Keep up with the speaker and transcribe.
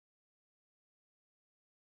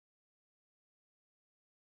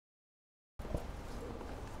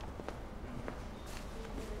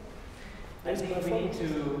I think we need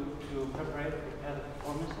to prepare the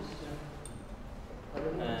performances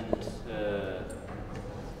and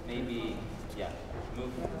maybe, yeah,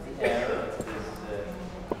 move the air of this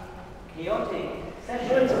chaotic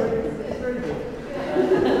session.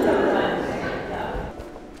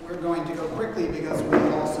 We're going to go quickly because we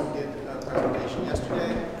also did a presentation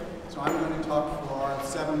yesterday. So I'm going to talk for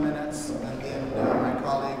 7 minutes, and then my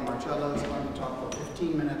colleague Marcello is going to talk for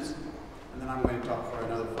 15 minutes, and then I'm going to talk for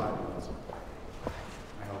another 5 minutes.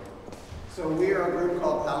 I hope. So we are a group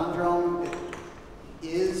called Palindrome. It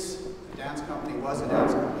is a dance company, was a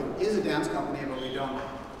dance company. It is a dance company, but we don't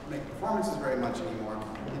make performances very much anymore.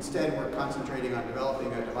 Instead, we're concentrating on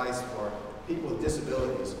developing a device for people with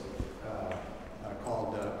disabilities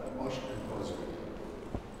called MotionComposer.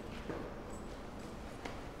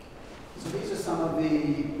 So these are some of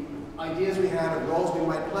the ideas we had of roles we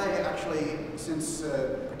might play. Actually, since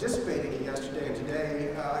participating yesterday and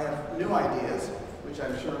today, I have new ideas, which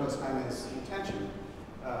I'm sure was Jaime's intention,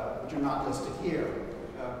 which are not listed here.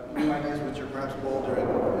 New ideas which are perhaps bolder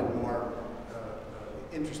and more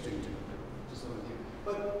interesting to some of you.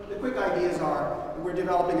 But the quick ideas are, we're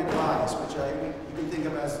developing a device, which you can think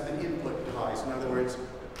of as an input device. In other words,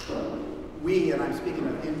 we, and I'm speaking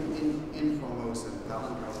of Infomos and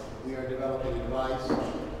Palindrome, we are developing a device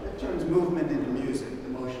that turns movement into music, the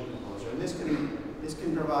MotionComposer. And this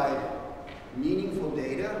can provide meaningful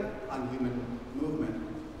data on human movement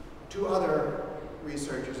to other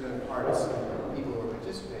researchers and artists and people who are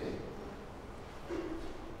participating.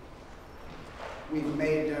 We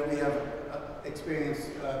have experience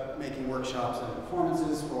making workshops and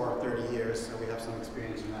performances for 30 years, so we have some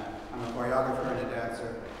experience in that. I'm a choreographer and a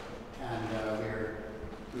dancer, and we're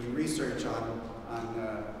doing research on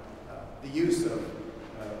the use of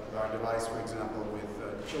our device, for example,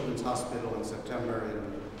 with Children's Hospital in September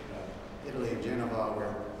in Italy, in Genova,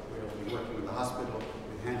 where we'll be working with the hospital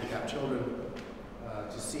with handicapped children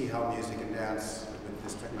to see how music and dance with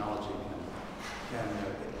this technology can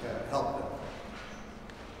help them.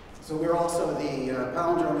 So we're also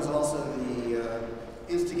Palindrome is also the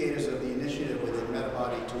instigators of the initiative within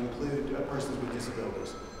Metabody to include persons with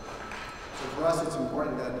disabilities. So for us, it's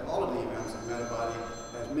important that all of the events of Metabody,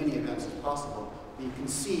 as many events as possible, be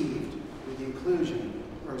conceived with the inclusion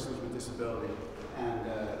of persons with disability and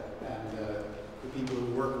the people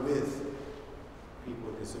who work with people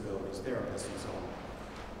with disabilities, therapists and so on.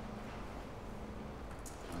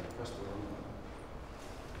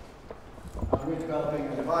 We're developing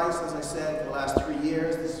a device, as I said, for the last 3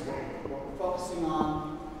 years. This is what we're focusing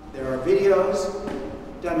on. There are videos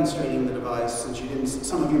demonstrating the device. Since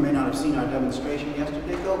some of you may not have seen our demonstration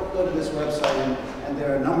yesterday, go to this website, and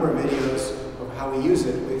there are a number of videos of how we use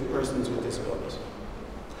it with persons with disabilities.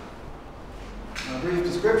 A brief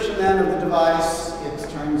description then of the device. It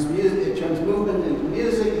turns movement into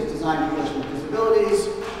music. It's designed for persons with disabilities.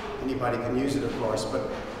 Anybody can use it, of course, but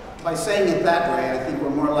by saying it that way, I think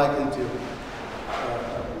we're more likely to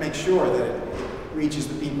make sure that it reaches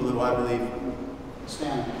the people who I believe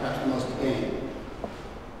stand perhaps the most to gain.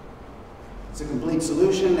 It's a complete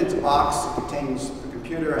solution. It's a box. It contains the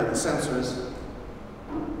computer and the sensors.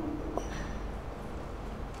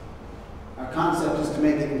 Our concept is to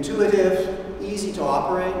make it intuitive, easy to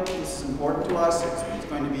operate. This is important to us. It's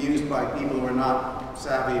going to be used by people who are not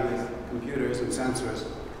savvy with computers and sensors.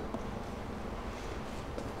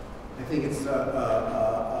 I think it's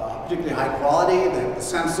particularly high quality. The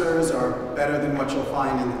sensors are better than what you'll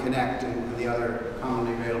find in the Kinect and the other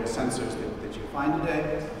commonly available sensors that you find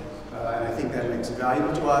today. And I think that makes it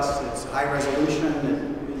valuable to us. It's high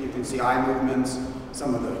resolution. You can see eye movements.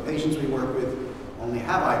 Some of the patients we work with only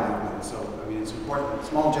have eye movements. So, I mean, it's important.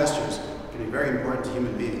 Small gestures can be very important to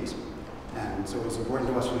human beings. And so it's important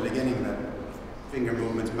to us from the beginning that finger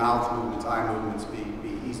movements, mouth movements, eye movements be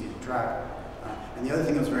easy to track. And the other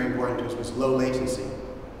thing that was very important to us was low latency.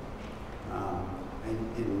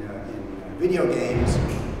 In video games,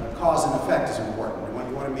 cause and effect is important.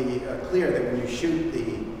 You want to be clear that when you shoot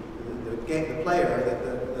the player,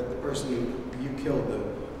 that the person, you killed the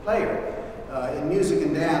player. In music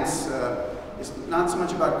and dance, it's not so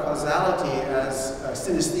much about causality as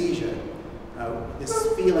synesthesia.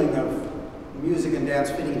 This feeling of music and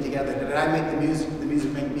dance fitting together. Did I make the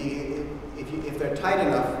music make me? If they're tight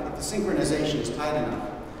enough, if the synchronization is tight enough,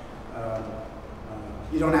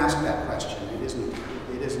 you don't ask that question. It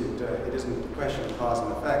isn't a question of cause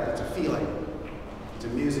and effect. It's a feeling. It's a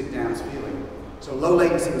music dance feeling. So low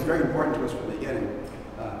latency was very important to us from the beginning.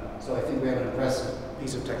 So I think we have an impressive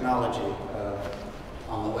piece of technology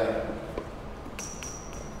on the way.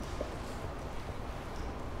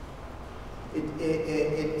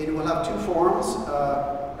 It will have two forms.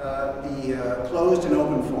 The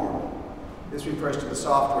This refers to the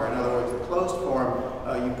software. In other words, the closed form,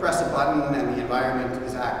 you press a button and the environment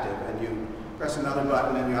is active, and you press another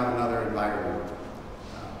button and you have another environment.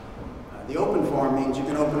 The open form means you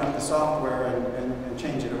can open up the software and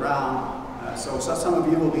change it around. So some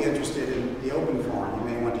of you will be interested in the open form.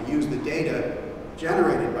 You may want to use the data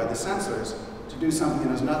generated by the sensors to do something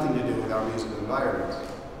that has nothing to do with our musical environments.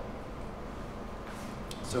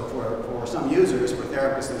 So for some users, for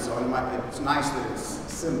therapists and so on, it's nice that it's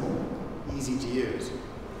simple, easy to use.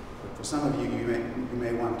 But for some of you, you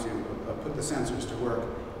may want to put the sensors to work,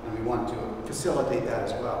 and we want to facilitate that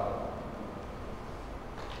as well.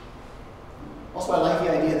 Also, I like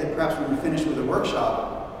the idea that perhaps when we finish with a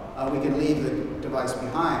workshop, we can leave the device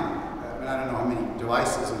behind. I don't know how many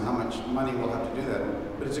devices and how much money we'll have to do that,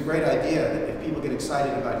 but it's a great idea that if people get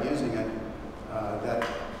excited about using it, that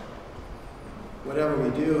whatever we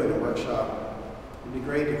do in a workshop, it'd be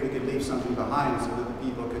great if we could leave something behind so that the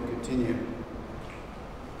people could continue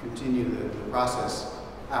the process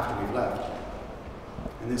after we've left.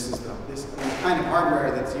 And this kind of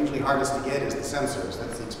hardware that's usually hardest to get is the sensors.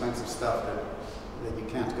 That's the expensive stuff that you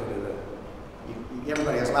can't go to the.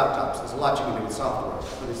 Everybody has laptops. There's a lot you can do with software,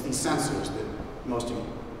 but it's these sensors that most of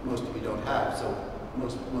you don't have. So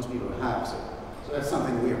most people don't have. So that's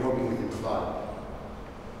something we are hoping we can provide.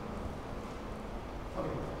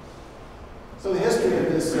 Okay. So the history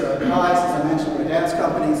of this device, as I mentioned, we're a dance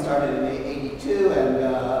company, started in '82, and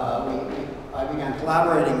I began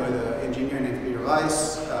collaborating with an engineer named Peter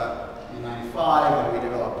Weiss in '95, and we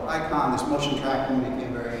developed ICON. This motion tracking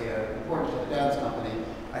became very important to the dance company.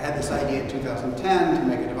 I had this idea in 2010 to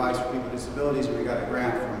make a device for people with disabilities, and we got a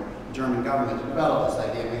grant from the German government to develop this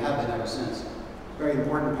idea, and we have been ever since. A very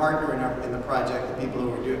important partner in the project, the people who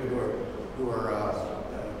are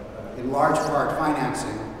in large part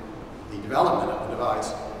financing the development of the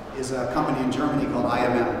device, is a company in Germany called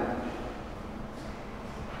IMM.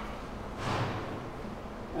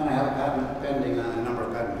 And I have a patent pending, a number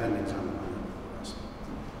of patent pendings on this.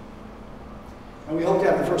 And we hope to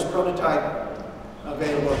have the first prototype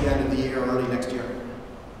available at the end of the year or early next year.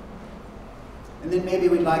 And then maybe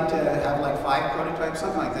we'd like to have like 5 prototypes,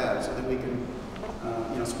 something like that, so that we can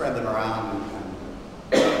spread them around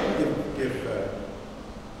and give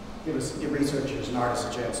researchers and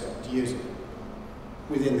artists a chance to use it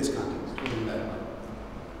within this context, within Metabody.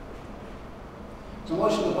 So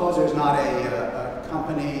MotionComposer is not a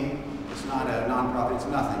company, it's not a nonprofit, it's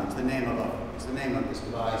nothing. It's the name of this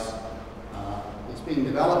device. It's being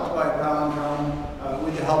developed by Palindrome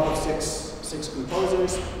with the help of six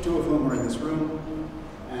composers, 2 of whom are in this room,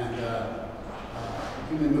 and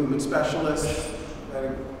human movement specialists.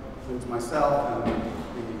 That includes myself and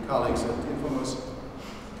the colleagues at Infomos.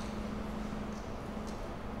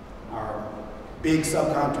 Our big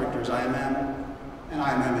subcontractors, IMM, and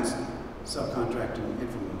IMM is subcontracting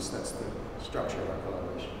Infomos. That's the structure of our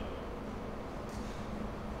collaboration.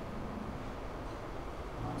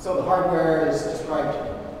 So the hardware is described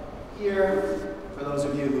here, for those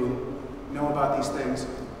of you who know about these things.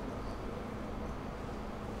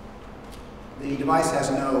 The device has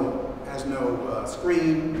no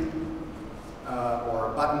screen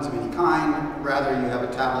or buttons of any kind. Rather, you have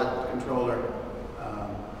a tablet controller,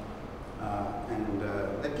 and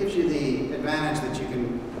that gives you the advantage that you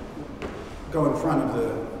can go in front of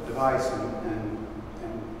the device and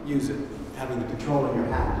use it, having the control in your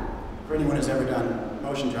hand. For anyone who's ever done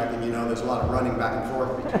motion tracking, you know there's a lot of running back and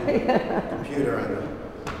forth between the computer and the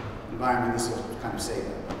environment. This will kind of save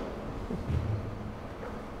that.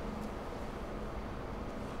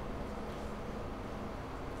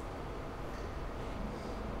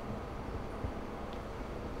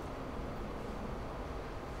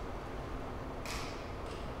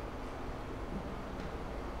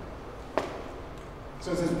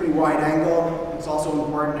 So it's a pretty wide angle. It's also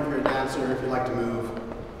important if you're a dancer, if you like to move.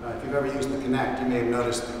 If you've ever used the Kinect, you may have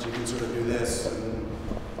noticed that you can sort of do this, and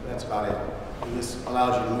that's about it. And this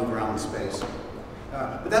allows you to move around the space.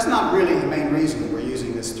 But that's not really the main reason we're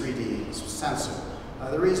using this 3D sensor.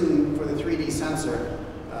 The reason for the 3D sensor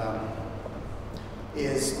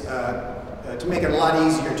is to make it a lot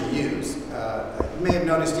easier to use. You may have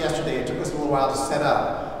noticed yesterday it took us a little while to set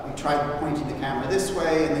up. We tried pointing the camera this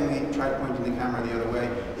way, and then we tried pointing the camera the other way.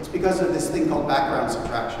 It's because of this thing called background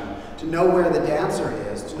subtraction. To know where the dancer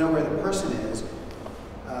is, to know where the person is,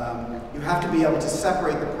 you have to be able to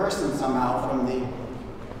separate the person somehow from the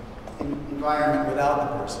environment without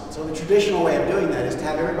the person. So the traditional way of doing that is to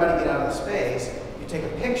have everybody get out of the space, you take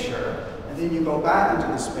a picture, and then you go back into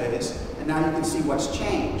the space, and now you can see what's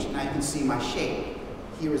changed. Now you can see my shape.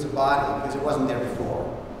 Here is a body, because it wasn't there before.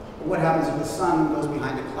 But what happens if the sun goes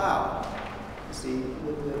behind a cloud? See,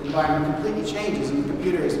 the environment completely changes and the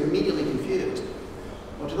computer is immediately confused.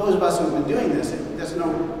 Well, to those of us who have been doing this, there's no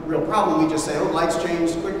real problem. We just say, oh, lights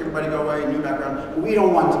changed, quick, everybody go away, new background. But we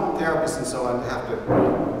don't want therapists and so on to have to,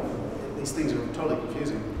 these things are totally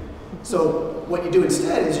confusing. So what you do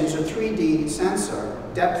instead is use a 3D sensor,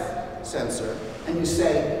 depth sensor, and you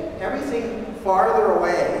say, everything farther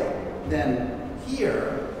away than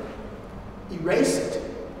here, erase it.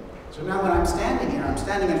 So now when I'm standing here, I'm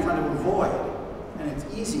standing in front of a void, and it's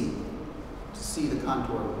easy to see the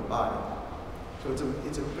contour of the body. So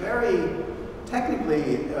it's a very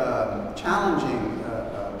technically challenging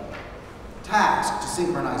task to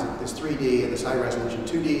synchronize this 3D and this high resolution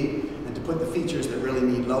 2D, and to put the features that really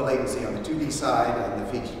need low latency on the 2D side and the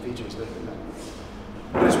features that,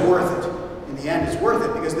 but it's worth it. In the end, it's worth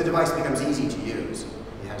it because the device becomes easy to use.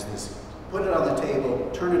 It has this, put it on the table,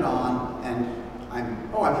 turn it on, and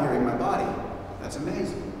I'm hearing my body. That's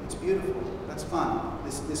amazing. It's beautiful. That's fun.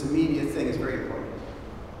 This immediate thing is very important.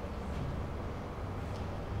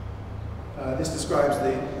 This describes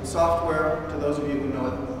the software to those of you who know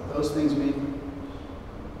what those things mean.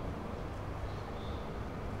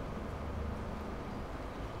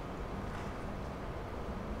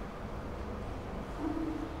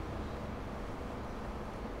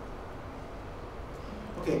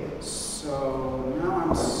 Okay, so now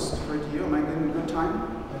I'm straight to you. Am I getting a good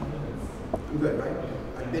time? I'm good, right?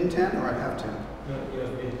 I've been 10 or I have 10? No, you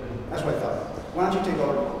have been 10. That's what I thought. Why don't you take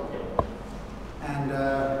over? And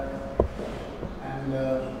I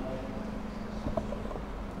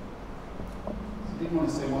didn't want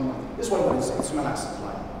to say one more thing. This is what I want to say. This is my last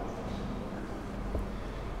slide.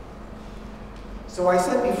 So I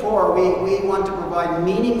said before, we want to provide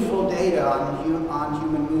meaningful data on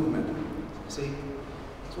human movement. See?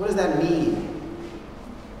 So what does that mean?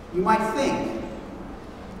 You might think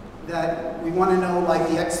that we want to know like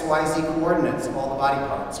the X, Y, Z coordinates of all the body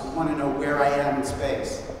parts. We want to know where I am in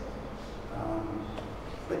space.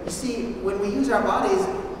 But you see, when we use our bodies,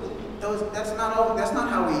 that's not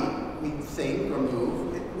how we think or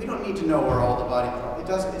move. We don't need to know where all the body parts.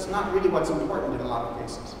 It's not really what's important in a lot of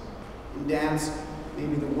cases. In dance,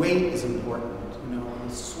 maybe the weight is important. You know,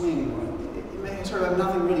 the swing. It may sort of have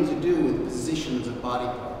nothing really to do with the positions of body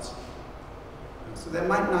parts. So that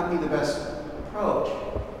might not be the best approach.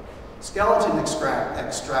 Skeleton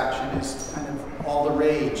extraction is kind of all the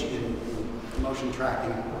rage in motion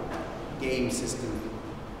tracking game system.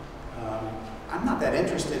 I'm not that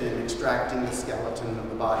interested in extracting the skeleton of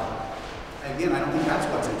the body. Again, I don't think that's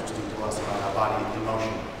what's interesting to us about our body in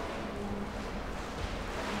motion.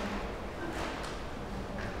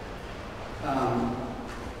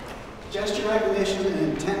 Gesture recognition and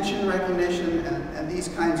intention recognition and these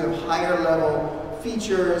kinds of higher level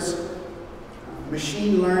features,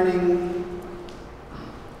 machine learning,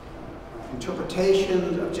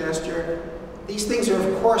 interpretation of gesture, these things are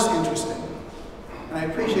of course interesting. And I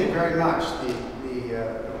appreciate very much the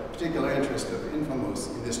particular interest of Infomous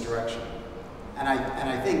in this direction. And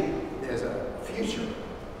I think there's a future.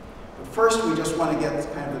 But first we just want to get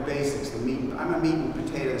kind of the basics, the meat. I'm a meat and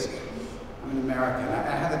potatoes. I'm an American.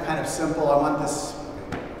 I have the kind of simple, I want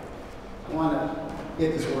to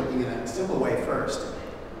get this working in a simple way first.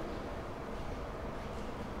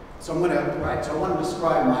 So I want to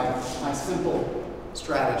describe my simple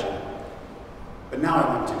strategy. But now I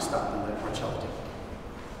want to stop and let Marcello take it.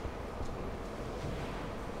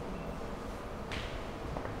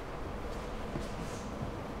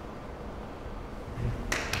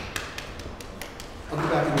 I'll be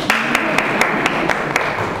back in a minute.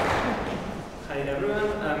 Hi everyone,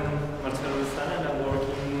 I'm Marcello Lussana and I'm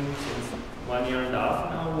working since 1 year and a half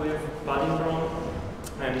now with Palindrome.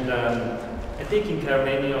 And I'm taking care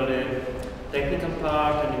mainly of the technical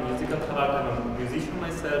part and the musical part. I'm a musician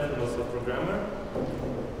myself and also a programmer.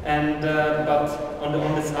 And but on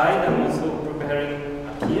the side, I'm also preparing a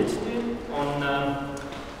PhD on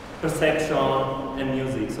perception and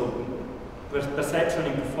music. So perception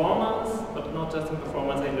in performance, but not just in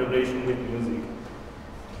performance, in relation with music.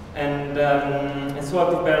 And so I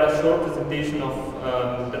prepared a short presentation of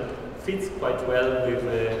that fits quite well with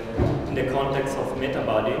in the context of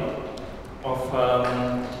Metabody, of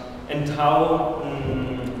and how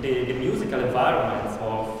the musical environments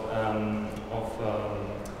of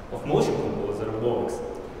MotionComposer works.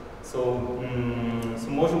 So, so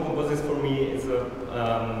MotionComposer for me is a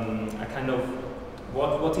kind of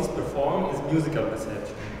what is performed is musical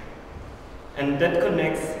perception, and that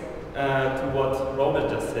connects to what Robert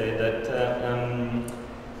just said, that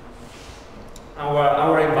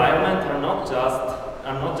our environment are not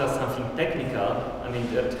just something technical. I mean,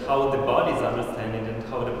 that how the body is understanding and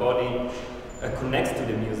how the body connects to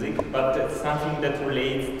the music, but it's something that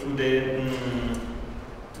relates to the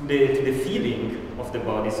feeling of the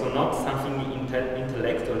body. So not something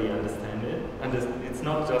intellectually understand it, and it's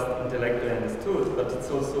not just intellectually understood, but it's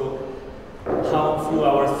also how through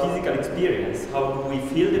our physical experience, how do we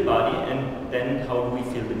feel the body, and then how do we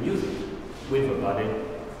feel the music with the body.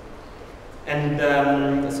 And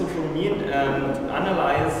so for me, to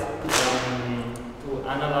analyze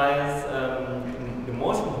the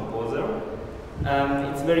MotionComposer,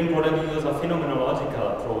 it's very important to use a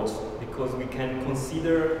phenomenological approach, because we can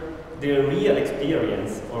consider the real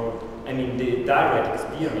experience, or I mean the direct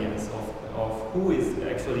experience of who is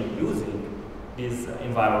actually using these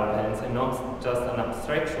environments, and not just an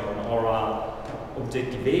abstraction or an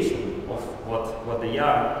objectivation of what they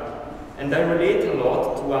are. And I relate a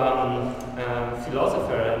lot to a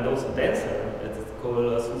philosopher and also dancer that is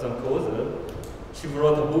called Susan Kozel. She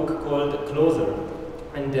wrote a book called Closer,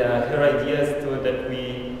 and her idea is that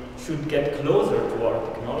we should get closer to our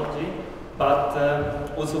technology, but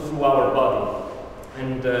also through our body.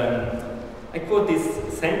 And I quote this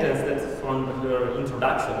sentence that's from her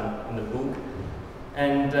introduction in the book.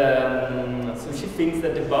 And so she thinks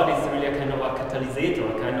that the body is really a kind of a catalyst,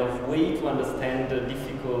 a kind of way to understand the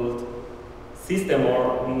difficult system,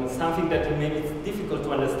 or something that maybe it's difficult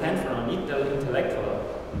to understand from an intellectual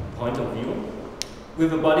point of view.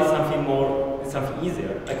 With the body, something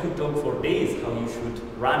easier. I could talk for days how you should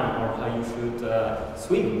run or how you should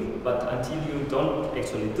swim, but until you don't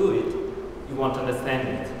actually do it, you won't understand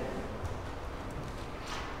it.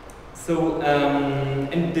 So,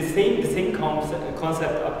 and the same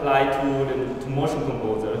concept apply to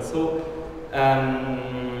MotionComposer. So,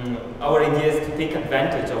 our idea is to take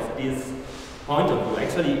advantage of this point of view.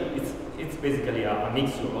 Actually, it's basically a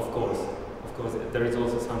mixture, of course. Of course, there is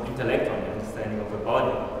also some intellectual understanding of the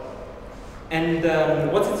body. And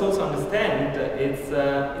what it's also understand, it's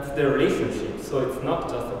the relationship. So it's not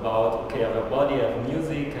just about, okay, I have a body, I have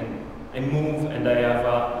music, and I move, and I have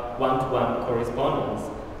a one-to-one correspondence.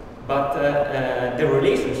 But the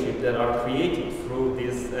relationship that are created through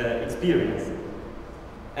this experience.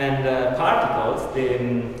 And particles,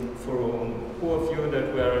 for who of you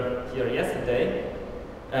that were here yesterday,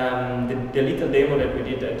 the little demo that we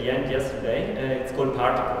did at the end yesterday, it's called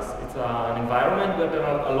Particles. It's an environment where there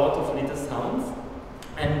are a lot of little sounds,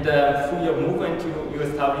 and through your movement you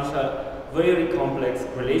establish a very complex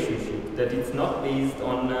relationship that it's not based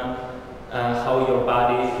on how your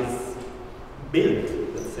body is built,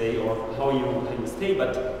 let's say, or how you stay,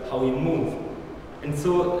 but how you move. And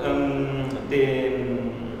so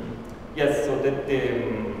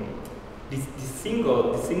these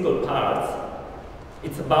single parts,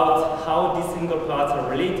 it's about how these single parts are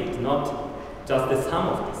related, not just the sum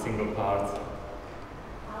of the single parts.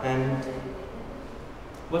 And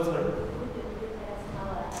what's that?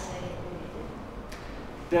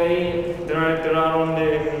 There are on the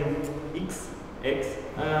X,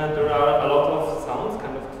 there are a lot of sounds,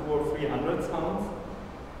 kind of 200 or 300 sounds,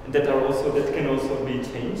 that can also be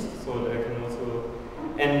changed. So there can also,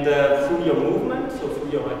 and through your movement, so through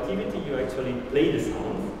your activity, you actually play the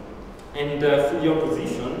sounds. And through your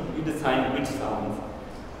position, you decide which sounds.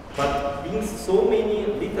 But being so many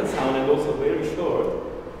little sounds and also very short,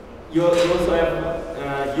 you also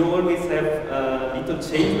have, you always have little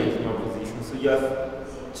changement in your position. So you have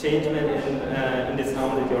changement in the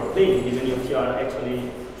sound that you are playing, even if you are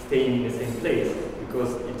actually staying in the same place.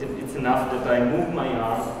 Because it's enough that I move my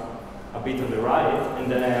arm a bit on the right,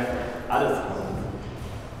 and then I have other sounds.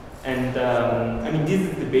 And I mean, this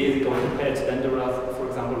is the basic of the patch. Then there are, for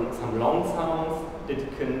example, some long sounds that you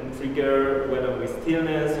can trigger, whether with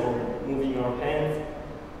stillness or moving your hands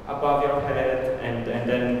above your head, and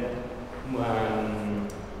then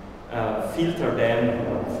filter them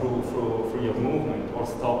through your movement, or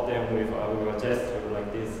stop them with a gesture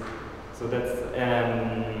like this. So that's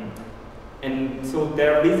and so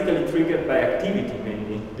they're basically triggered by activity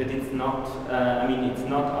mainly. That it's not. I mean, it's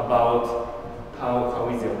not about how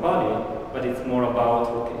is your body, but it's more about,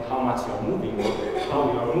 okay, how much you're moving, or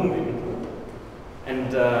how you're moving.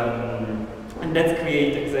 And that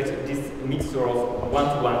creates exactly this mixture of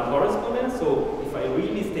one-to-one correspondence. So if I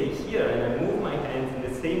really stay here and I move my hands in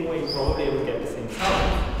the same way, probably I will get the same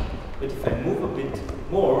sound. But if I move a bit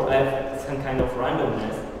more, I have some kind of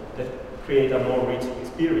randomness that creates a more rich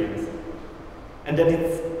experience. And that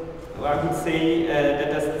it's, I would say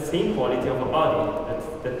that has the same quality of a body.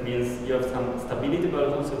 That means you have some stability,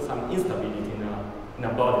 but also some instability in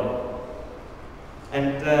a body.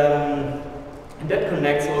 And that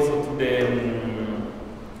connects also to the,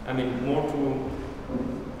 I mean, more to,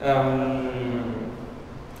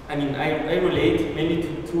 I I mean, I relate mainly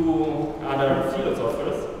to two other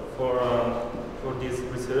philosophers for this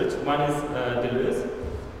research. One is Deleuze,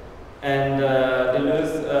 and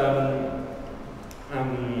Deleuze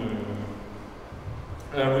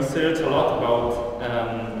research a lot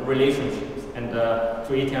about relationships and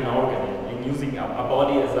creating an organism and using a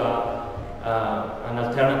body as an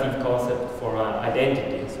alternative concept for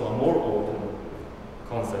identity, so a more open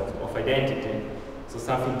concept of identity. So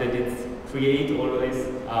something that it's create always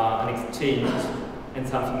an exchange and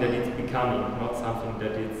something that it's becoming, not something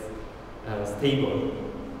that it's stable.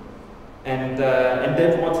 And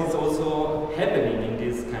that's what is also happening in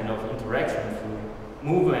this kind of interaction through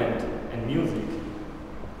movement and music.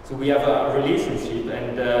 So we have a relationship,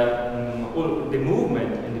 and all the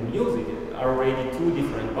movement and the music are already two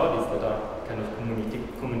different bodies that are kind of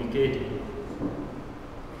communicating.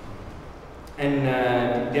 And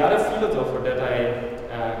the other philosopher that I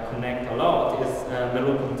connect a lot is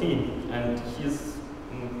Merleau-Ponty, and he's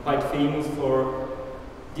quite famous for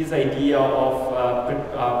this idea of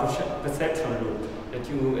perception loop that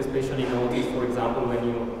you especially notice, for example, when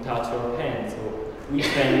you touch your hand. So which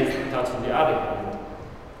hand is touching the other hand,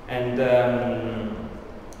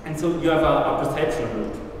 and so you have a perception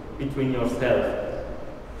loop between yourself.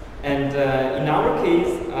 And in our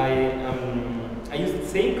case, I use the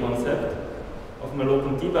same concept of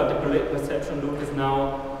Merleau-Ponty, but the perception loop is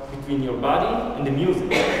now between your body and the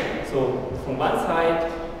music. So from one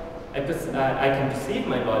side, I can perceive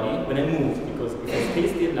my body when I move, because if I stay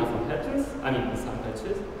still, nothing happens. I mean, some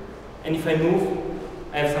touches. And if I move,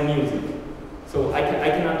 I have some music. So I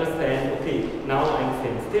can understand, okay, now I'm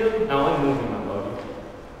staying still, now I'm moving my body.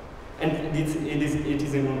 And it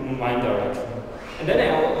is in one direction. And then I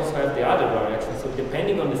also have the other direction. So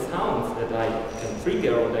depending on the sounds that I can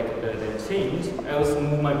trigger or that change, I also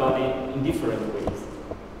move my body in different ways.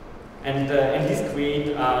 And this creates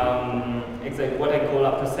exactly what I call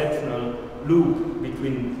a perceptual loop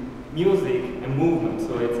between music and movement.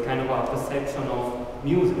 So it's kind of a perception of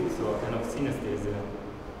music, so a kind of synesthesia.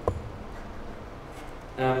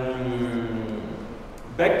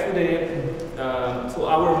 Back to the, so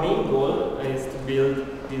our main goal is to build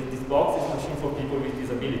this box, this machine for people with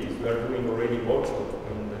disabilities. We are doing already workshops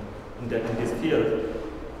in this field.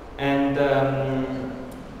 And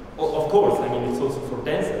of course, I mean, it's also for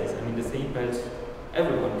dancers. I mean, the same patch,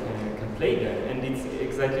 everyone can play them. And it's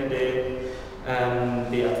exactly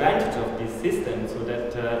the advantage of this system, so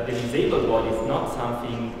that the disabled body is not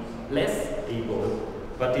something less able,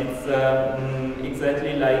 but it's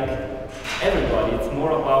exactly like everybody. It's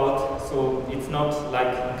more about, so it's not like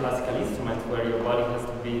in classical instruments where your body has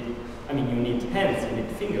to be, I mean, you need hands, you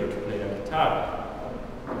need fingers to play the guitar.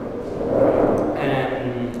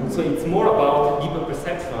 And so it's more about deeper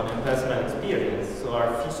perception and personal experience. So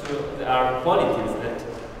there are qualities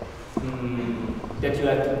that you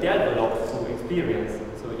have to develop through experience,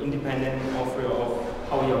 so independent of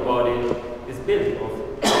how your body is built of.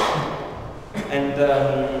 And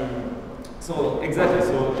so exactly,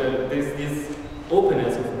 so there's this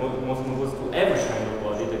openness of MotionComposer to every kind of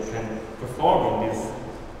body that can perform in this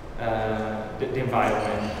the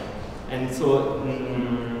environment. And so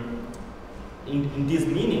in this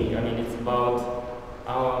meaning, I mean, it's about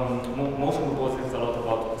MotionComposer is a lot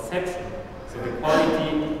about perception. So the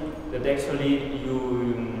quality that actually you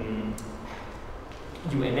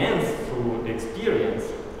enhance through the experience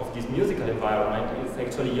of this musical environment is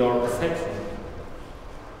actually your perception.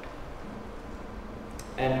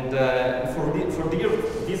 And for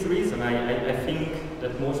this reason, I think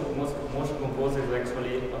that MotionComposer is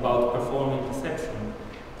actually about performing perception.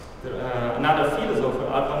 Another philosopher,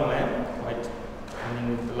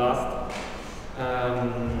 in the last,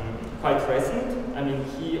 quite recent, I mean,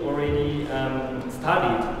 he already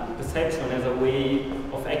studied perception as a way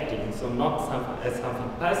of acting, so not as something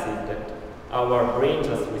passive that our brain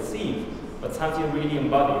just receives, but something really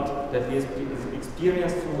embodied, that is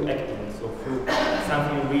experienced through acting, so through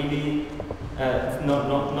something really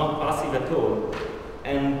not passive at all.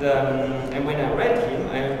 And when I read him,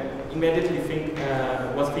 I immediately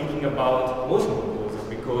was thinking about MotionComposer,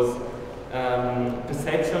 because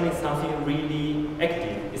perception is something really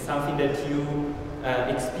active. It's something that you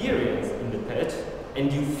experience in the patch,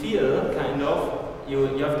 and you feel kind of, you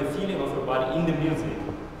have the feeling of your body in the music,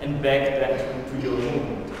 and back then to your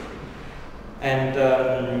movement. And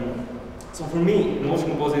so for me,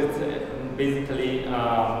 MotionComposer is basically a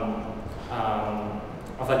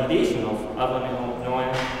validation of Alban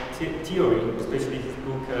Noë's theory, especially his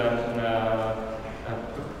book.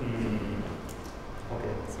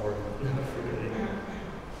 Okay, sorry.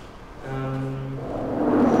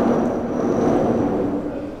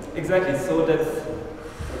 Exactly. So that's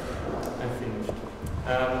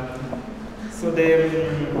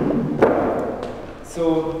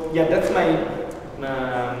So yeah, that's my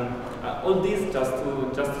all this just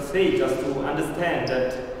to understand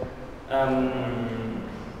that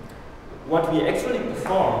what we actually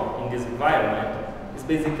perform in this environment is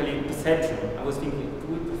basically perception. I was thinking, do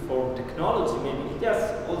we perform technology? Maybe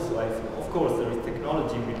yes. Also, of course, there is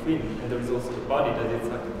technology in between, and there is also the body that is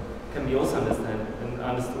can be also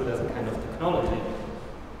understood as a kind of technology.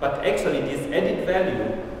 But actually, this added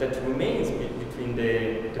value that remains between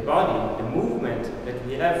the body, the movement that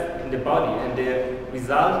we have in the body, and the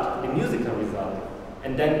result, the musical result,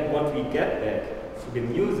 and then what we get back through the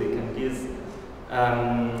music and this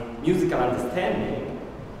musical understanding,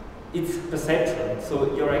 it's perception.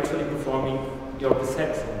 So you're actually performing your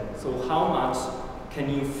perception. So how much can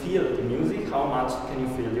you feel the music? How much can you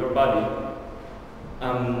feel your body?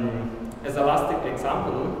 As a last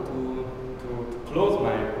example, to close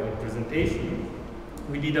my presentation,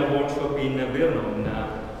 we did a workshop in Brno, in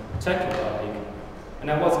Czech Republic,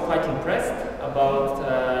 and I was quite impressed about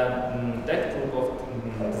that group of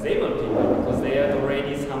disabled people, because they had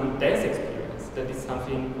already some dance experience. That is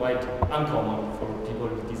something quite uncommon for people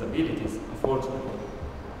with disabilities, unfortunately.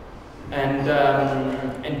 And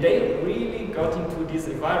they really got into these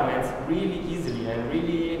environments really easily, and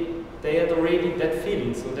really they had already that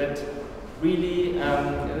feeling. So that really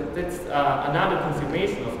that's another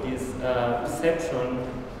confirmation of this perception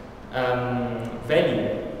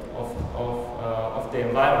value of the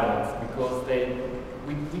environment, because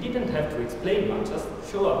we didn't have to explain much, just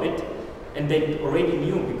show a bit, and they already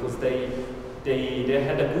knew, because they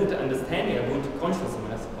had a good understanding, a good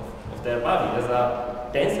consciousness of their body, as a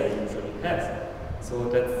dancer usually has. So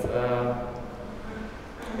that's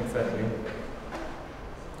exactly.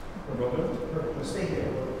 Robert? We'll stay here.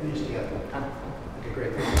 We'll finish together. Okay,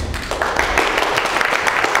 great.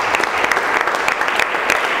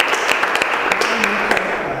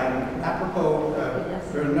 Apropos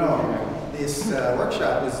Brno, this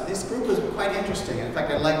workshop, this group was quite interesting. In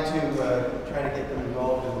fact, I'd like to try to get them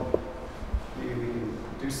involved, and maybe we can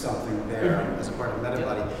do something there as a part of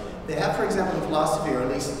Metabody. They have, for example, the philosophy, or at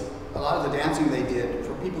least a lot of the dancing they did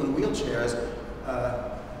for people in wheelchairs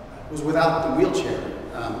was without the wheelchair.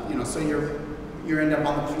 You know, so you end up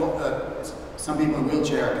on the floor. Some people in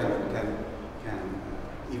wheelchair can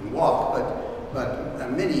even walk,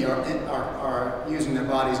 but many are using their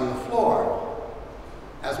bodies on the floor,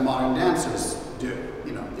 as modern dancers do.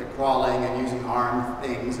 You know, they're crawling and using arm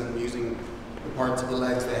things and using the parts of the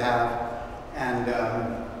legs they have, and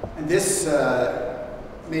this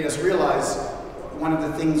made us realize one of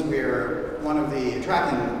the things one of the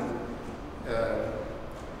tracking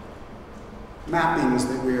mappings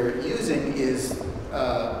that we're using is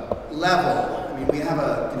level. I mean, we have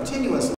a continuous